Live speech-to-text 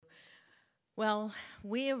Well,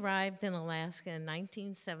 we arrived in Alaska in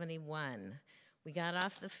 1971. We got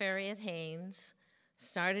off the ferry at Haines,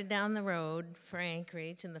 started down the road for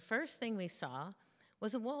Anchorage, and the first thing we saw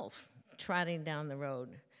was a wolf trotting down the road.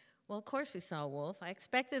 Well, of course we saw a wolf. I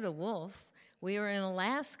expected a wolf. We were in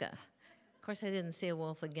Alaska. Of course, I didn't see a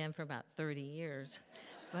wolf again for about 30 years.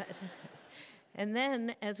 And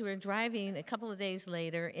then, as we were driving a couple of days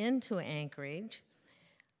later into Anchorage,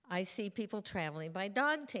 I see people traveling by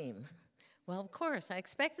dog team. Well, of course, I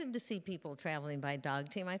expected to see people traveling by dog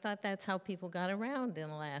team. I thought that's how people got around in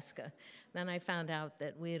Alaska. Then I found out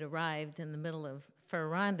that we had arrived in the middle of for a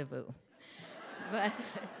rendezvous.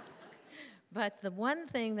 But the one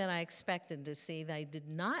thing that I expected to see that I did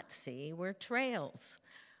not see were trails.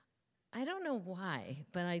 I don't know why,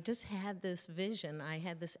 but I just had this vision, I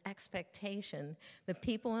had this expectation that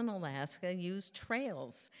people in Alaska used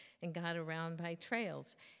trails and got around by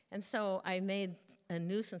trails. And so I made a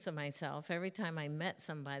nuisance of myself. Every time I met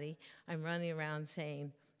somebody, I'm running around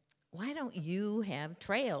saying, why don't you have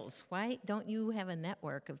trails? Why don't you have a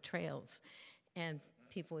network of trails? And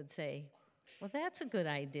people would say, well, that's a good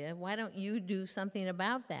idea. Why don't you do something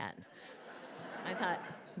about that? I thought,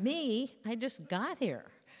 me? I just got here.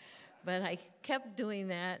 But I kept doing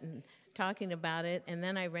that and talking about it, and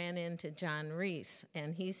then I ran into John Reese,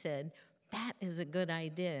 and he said, that is a good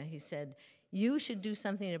idea. He said, you should do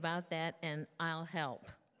something about that, and I'll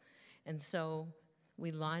help. And so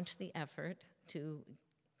we launched the effort to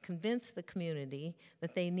convince the community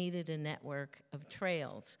that they needed a network of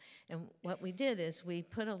trails. And what we did is we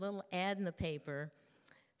put a little ad in the paper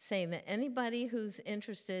saying that anybody who's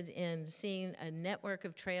interested in seeing a network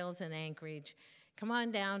of trails in Anchorage, come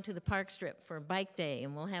on down to the park strip for a bike day,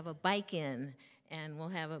 and we'll have a bike-in, and we'll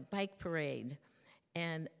have a bike parade.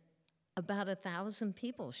 And about 1,000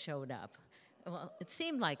 people showed up. Well, it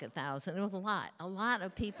seemed like 1,000. It was a lot. A lot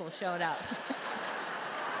of people showed up.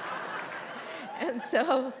 And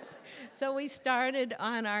so we started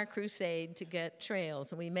on our crusade to get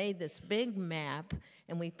trails, and we made this big map,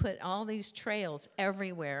 and we put all these trails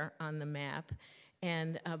everywhere on the map.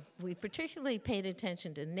 And we particularly paid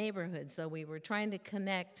attention to neighborhoods, though we were trying to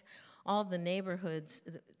connect all the neighborhoods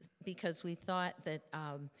because we thought that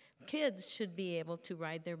kids should be able to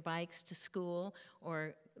ride their bikes to school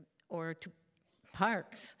or to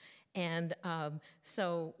parks. And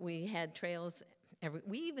so we had trails.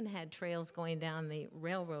 We even had trails going down the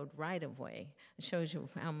railroad right-of-way. It shows you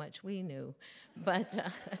how much we knew.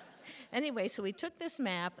 But anyway, so we took this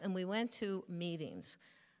map and we went to meetings.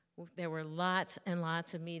 There were lots and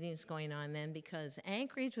lots of meetings going on then because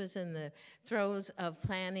Anchorage was in the throes of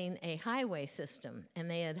planning a highway system,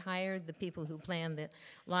 and they had hired the people who planned the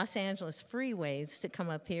Los Angeles freeways to come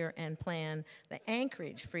up here and plan the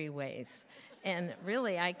Anchorage freeways. And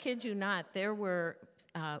really, I kid you not, there were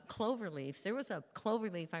cloverleafs. There was a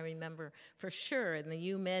cloverleaf, I remember, for sure, in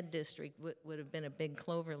the UMed district would have been a big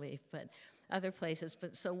cloverleaf, but other places.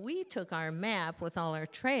 But so we took our map with all our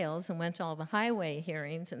trails and went to all the highway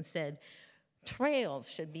hearings and said,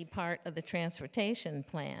 trails should be part of the transportation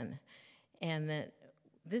plan, and that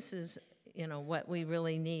this is, what we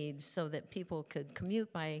really need so that people could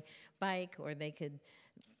commute by bike or they could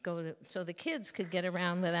so the kids could get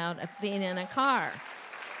around without being in a car.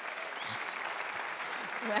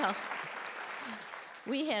 Well,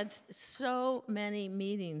 we had so many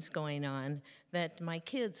meetings going on that my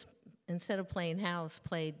kids, instead of playing house,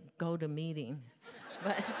 played go to meeting.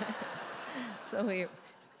 But so we're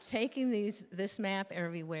taking this map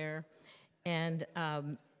everywhere, and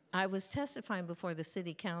I was testifying before the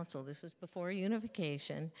city council. This was before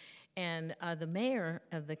unification, and the mayor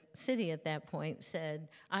of the city at that point said,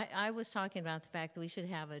 I was talking about the fact that we should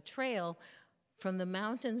have a trail from the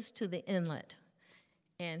mountains to the inlet.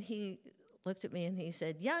 And he looked at me and he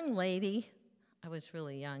said, young lady, I was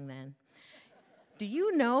really young then, do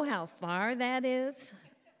you know how far that is?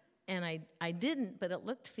 And I didn't, but it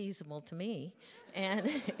looked feasible to me. And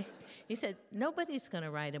he said, nobody's going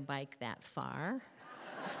to ride a bike that far.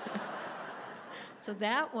 So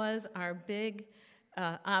that was our big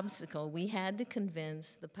obstacle. We had to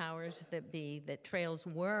convince the powers that be that trails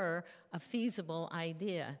were a feasible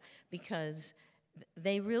idea because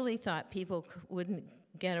they really thought people wouldn't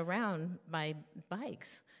get around by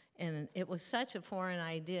bikes. And it was such a foreign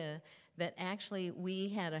idea that actually we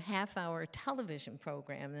had a half-hour television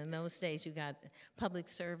program. In those days, you got public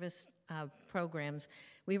service programs.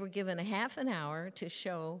 We were given a half an hour to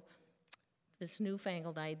show this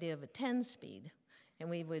newfangled idea of a 10-speed. And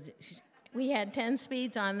we had 10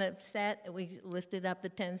 speeds on the set. We lifted up the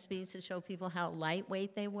 10 speeds to show people how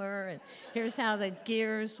lightweight they were. And here's how the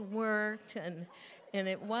gears worked. And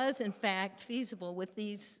it was, in fact, feasible with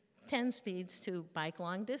these 10 speeds to bike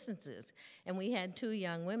long distances. And we had 2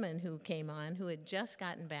 young women who came on who had just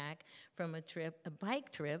gotten back from a bike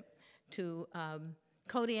trip to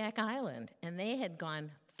Kodiak Island, and they had gone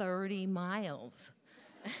 30 miles.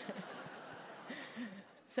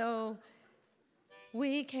 So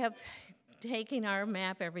we kept taking our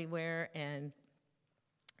map everywhere and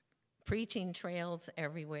preaching trails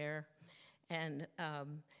everywhere. And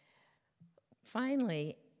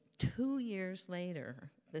finally, 2 years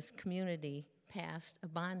later, this community passed a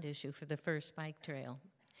bond issue for the first bike trail.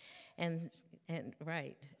 And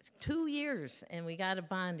right, 2 years, and we got a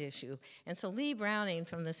bond issue. And so Lee Browning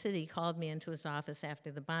from the city called me into his office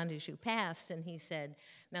after the bond issue passed, and he said,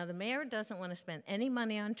 now the mayor doesn't want to spend any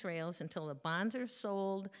money on trails until the bonds are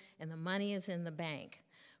sold and the money is in the bank.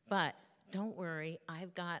 But don't worry,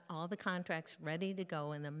 I've got all the contracts ready to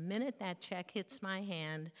go, and the minute that check hits my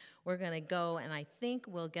hand, we're going to go, and I think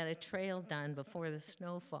we'll get a trail done before the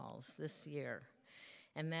snow falls this year.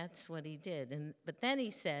 And that's what he did. But then he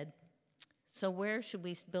said, so where should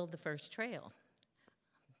we build the first trail?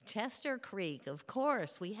 Chester Creek, of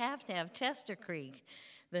course. We have to have Chester Creek.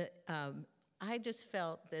 I just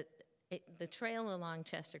felt that the trail along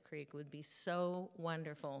Chester Creek would be so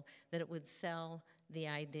wonderful that it would sell the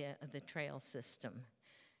idea of the trail system.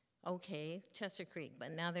 Okay, Chester Creek,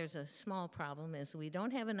 but now there's a small problem is we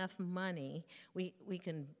don't have enough money. We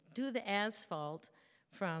can do the asphalt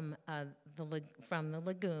from the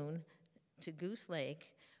lagoon to Goose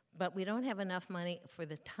Lake, but we don't have enough money for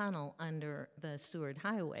the tunnel under the Seward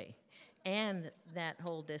Highway and that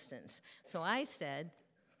whole distance. So I said,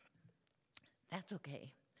 that's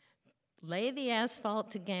okay. Lay the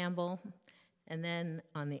asphalt to Gamble, and then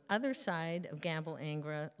on the other side of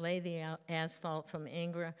Gamble-Ingra, lay the asphalt from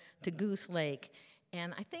Ingra to Goose Lake.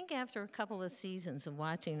 And I think after a couple of seasons of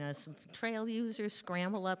watching us trail users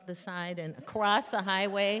scramble up the side and across the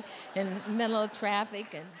highway in the middle of traffic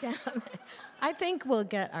and down, I think we'll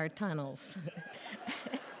get our tunnels.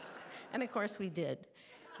 And of course we did.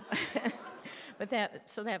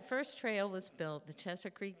 So that first trail was built, the Chester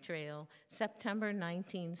Creek Trail, September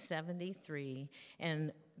 1973.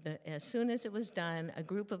 And as soon as it was done, a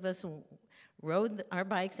group of us rode our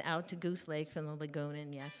bikes out to Goose Lake from the lagoon,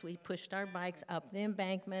 and yes, we pushed our bikes up the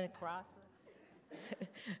embankment,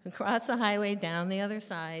 across the highway, down the other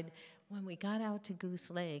side. When we got out to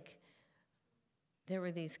Goose Lake, there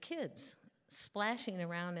were these kids splashing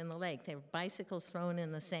around in the lake. They were bicycles thrown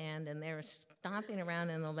in the sand, and they were stomping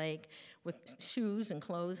around in the lake with shoes and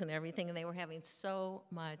clothes and everything, and they were having so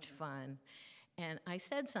much fun. And I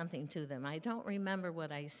said something to them. I don't remember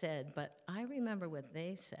what I said, but I remember what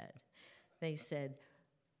they said. They said,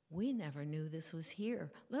 we never knew this was here.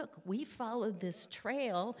 Look, we followed this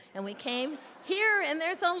trail, and we came here, and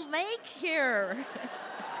there's a lake here.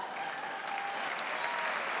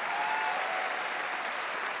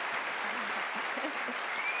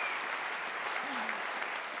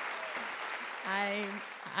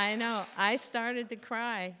 I know. I started to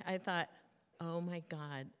cry. I thought, oh, my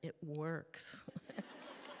God, it works.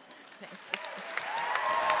 Thank you.